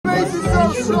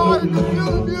trying to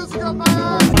feel the music on my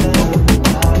ass.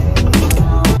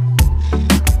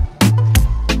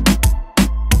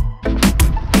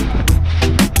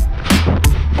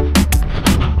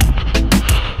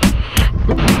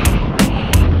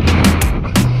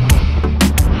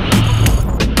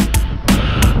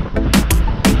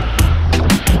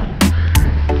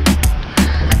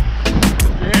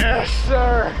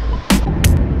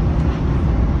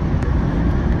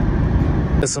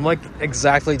 I'm like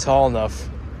exactly tall enough.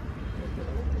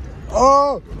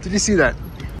 Oh, did you see that?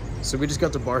 So we just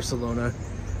got to Barcelona.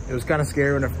 It was kind of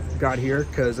scary when I got here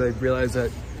because I realized that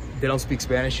they don't speak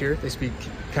Spanish here. They speak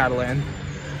Catalan,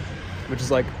 which is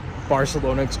like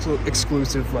Barcelona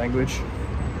exclusive language.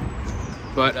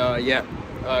 But yeah,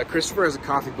 Christopher has a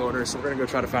coffee boner, so we're gonna go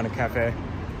try to find a cafe.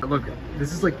 Look,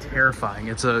 this is like terrifying.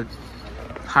 It's a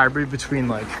hybrid between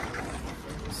like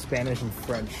Spanish and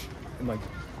French, and like,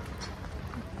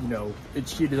 you know,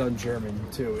 it's cheated on German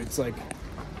too. It's like,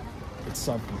 it's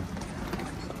something.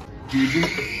 Do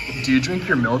you drink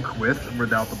your milk with or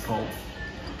without the pulp?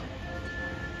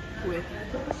 With.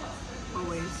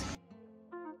 Always.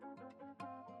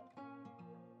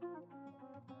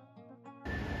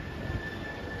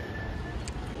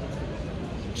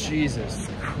 Jesus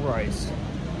Christ.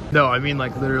 No, I mean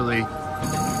like literally,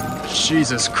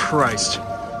 Jesus Christ.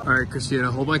 All right,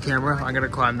 Christina, hold my camera. I'm gonna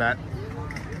climb that.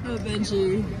 Oh,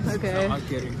 Benji. Okay. No, I'm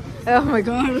kidding. Oh my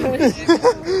god.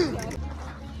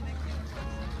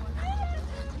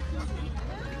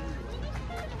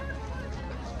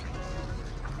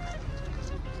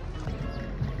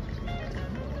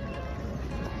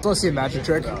 Let's see a magic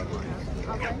trick.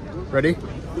 Ready?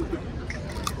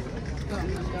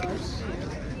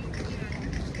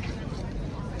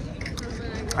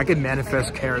 I can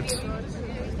manifest carrots.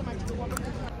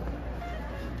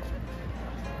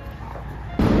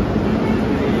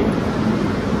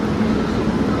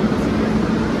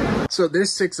 So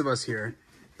there's 6 of us here,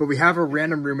 but we have a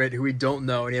random roommate who we don't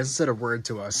know, and he hasn't said a word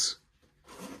to us.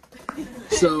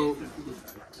 So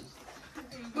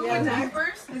Yeah, die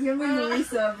first? It's gonna be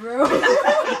Melissa, bro.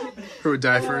 who would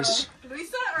die first?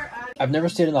 Lisa or Adam? I've never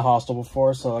stayed in the hostel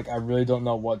before, so like I really don't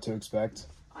know what to expect.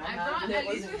 At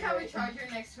least we have a charger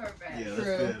next to our bed. Yeah,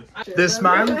 that's good.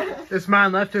 This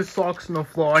man left his socks on the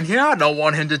floor, and yeah, I don't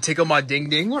want him to tickle my ding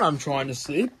ding when I'm trying to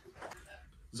sleep.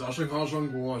 Come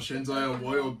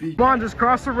on, just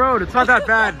cross the road. It's not that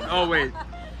bad. Oh wait.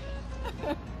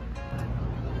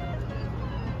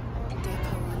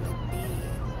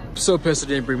 I'm so pissed I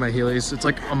didn't bring my Heelys. It's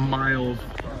like a mile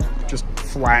just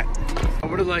flat. I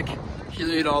would have like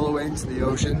Heely'd all the way into the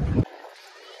ocean.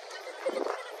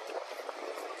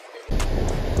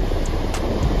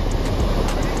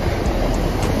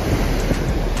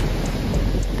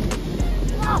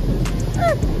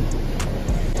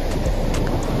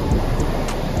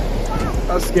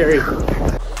 That was scary.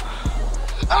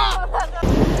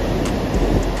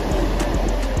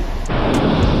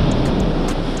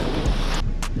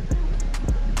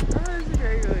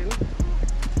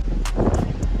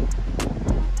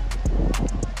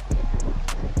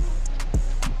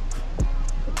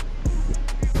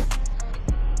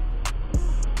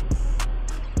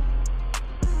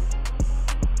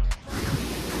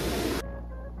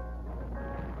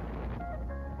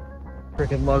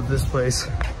 Freaking love this place.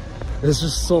 There's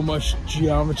just so much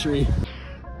geometry.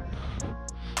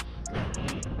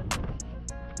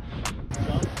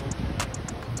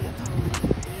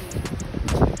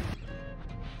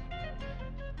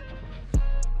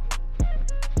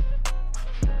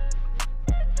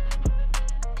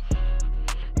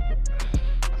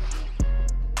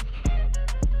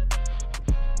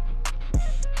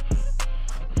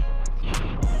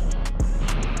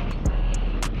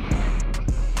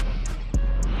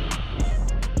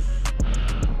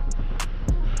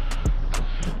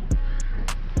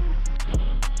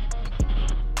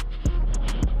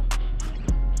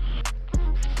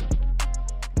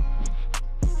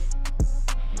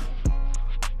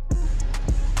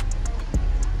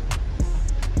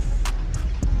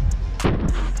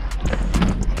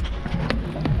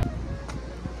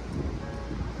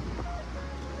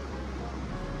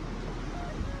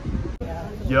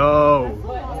 Yo.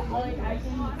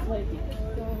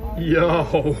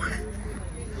 Yo.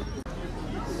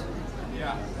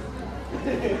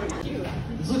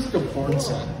 This looks like a porn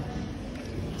set.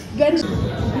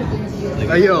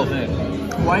 Hey yo,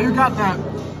 why you got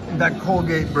that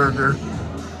Colgate burger?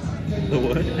 The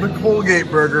what? The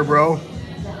Colgate burger, bro.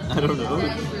 I don't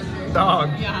know. Dog.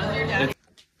 Yeah, your dad.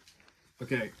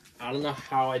 Okay, I don't know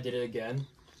how I did it again.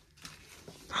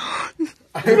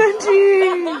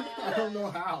 Benji! I don't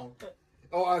know how.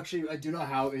 Oh, actually, I do know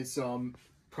how. It's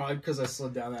Probably because I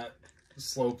slid down that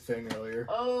slope thing earlier.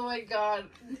 Oh my god.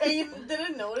 And you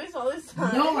didn't notice all this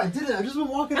time? No, I didn't. I've just been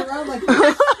walking around like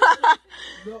this.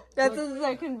 No, That's like, a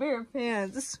second pair of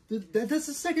pants. that's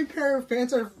the second pair of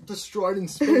pants I've destroyed in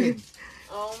Spain.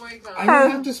 Oh my god. I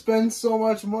didn't have to spend so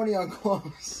much money on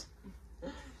clothes.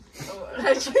 Oh,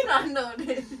 I should not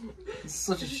notice. It's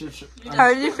such a shit show.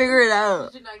 How did you figure it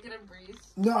out? Did you not get a breeze?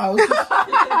 No,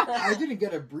 I didn't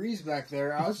get a breeze back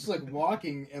there. I was just like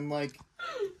walking and like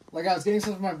I was getting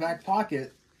stuff in my back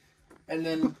pocket, and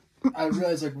then I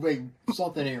realized like, wait,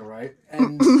 something ain't right,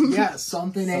 and yeah,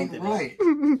 something ain't right.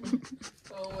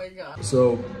 Oh my god.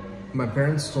 So, my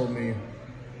parents told me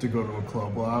to go to a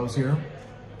club while I was here,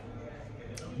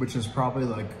 which is probably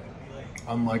like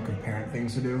unlike a parent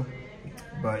things to do,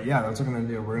 but yeah, that's what I'm gonna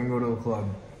do. We're gonna go to a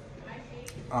club.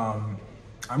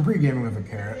 I'm pre-gaming with a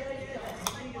carrot.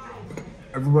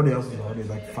 Everybody else is already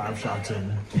like 5 shots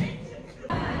in.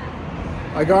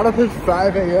 I got up at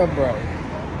 5 a.m. bro.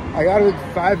 I got up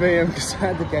at 5 a.m. because I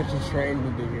had to catch a train to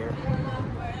be here.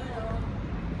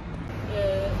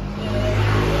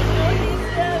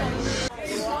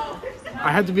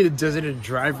 I had to be the designated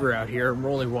driver out here. I'm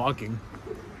only walking.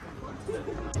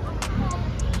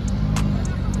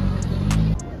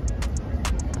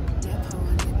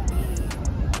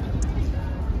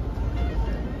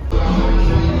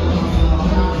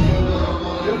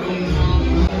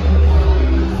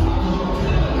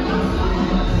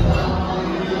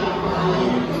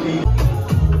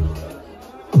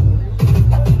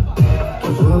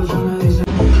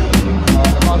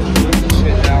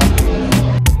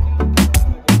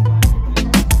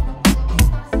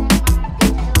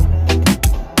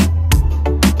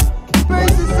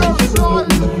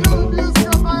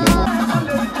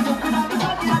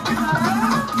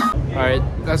 Alright,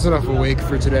 that's enough awake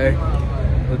for today.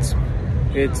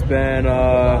 It's been,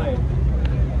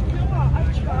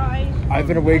 I've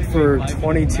been awake for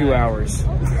 22 hours.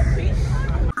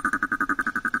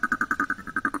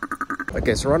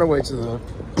 Okay, so we're on our way to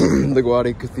the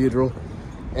Guadi Cathedral,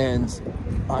 and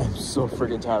I'm so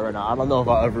freaking tired right now. I don't know if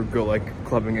I'll ever go like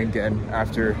clubbing again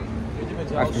after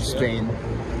Spain.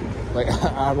 Like,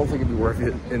 I don't think it'd be worth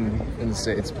it in the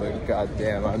States, but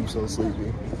goddamn, I'm so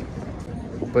sleepy.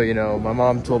 But you know, my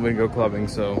mom told me to go clubbing,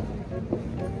 so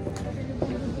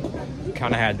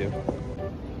kind of had to.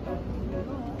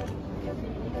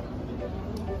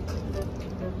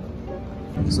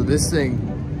 So this thing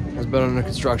has been under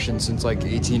construction since like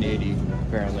 1880,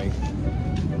 apparently.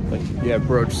 Like, yeah,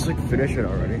 bro, just like finish it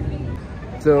already.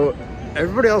 So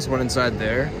everybody else went inside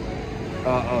there.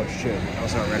 Oh shit, I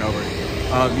was not ran over.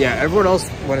 Yeah, everyone else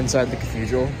went inside the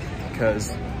cathedral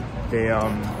because they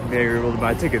were able to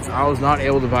buy tickets. I was not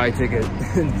able to buy a ticket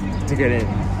to get in.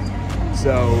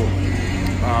 So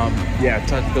yeah,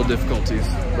 technical difficulties.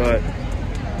 But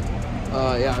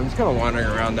yeah, I'm just kind of wandering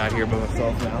around out here by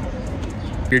myself now.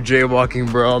 You're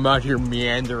jaywalking, bro. I'm out here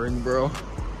meandering, bro.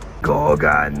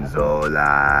 Gorgonzola.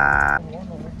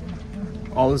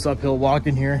 All this uphill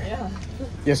walking here. Yeah.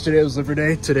 Yesterday was liver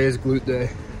day. Today is glute day.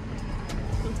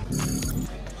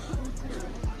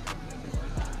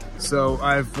 So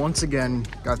I've once again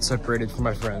got separated from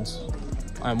my friends.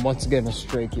 I'm once again a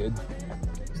stray kid.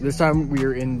 So this time we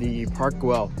are in the Park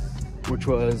Güell, which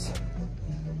was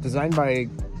designed by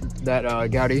that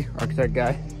Gaudi architect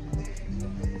guy.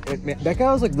 That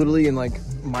guy was like literally in like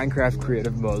Minecraft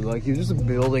creative mode. Like he was just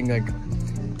building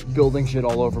shit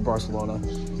all over Barcelona.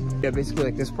 Yeah, basically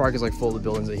like this park is like full of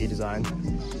buildings that he designed.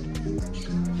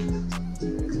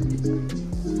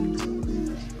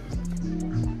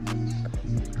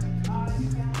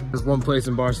 There's one place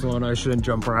in Barcelona I shouldn't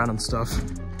jump around and stuff.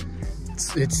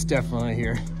 It's definitely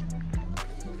here.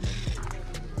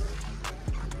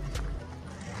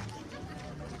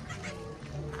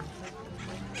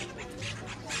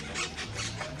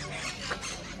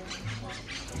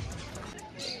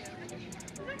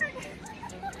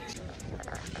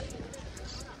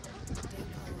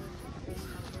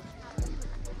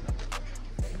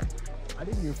 I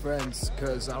need new friends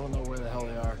because I don't know where the hell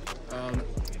they are.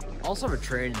 I also have a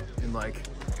train in like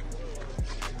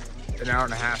an hour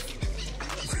and a half,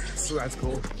 so that's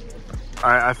cool. All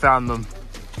right, I found them,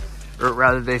 or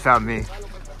rather they found me.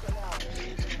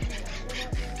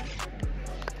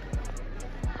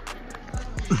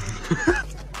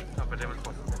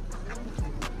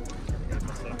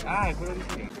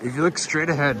 If you look straight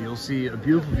ahead, you'll see a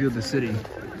beautiful view of the city.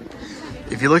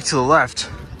 If you look to the left,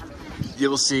 you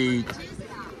will see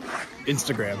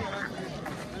Instagram.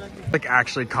 Like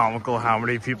actually comical how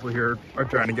many people here are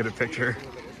trying to get a picture.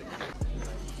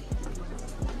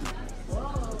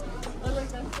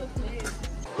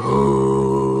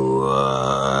 Ooh,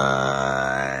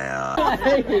 All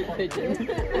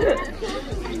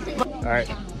right,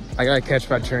 I gotta catch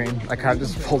my train. I kind of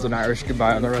just pulled an Irish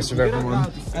goodbye on the rest of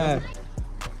everyone.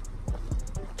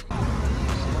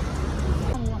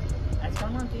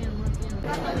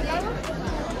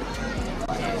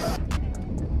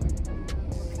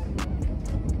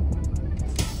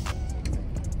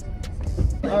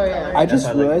 I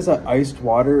just realized that iced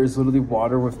water is literally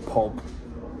water with pulp.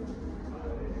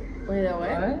 Wait,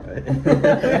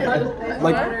 what?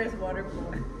 Like, Water is water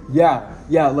pulp.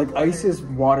 yeah, like ice is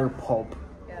water pulp.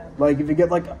 Yeah. Like if you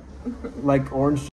get like orange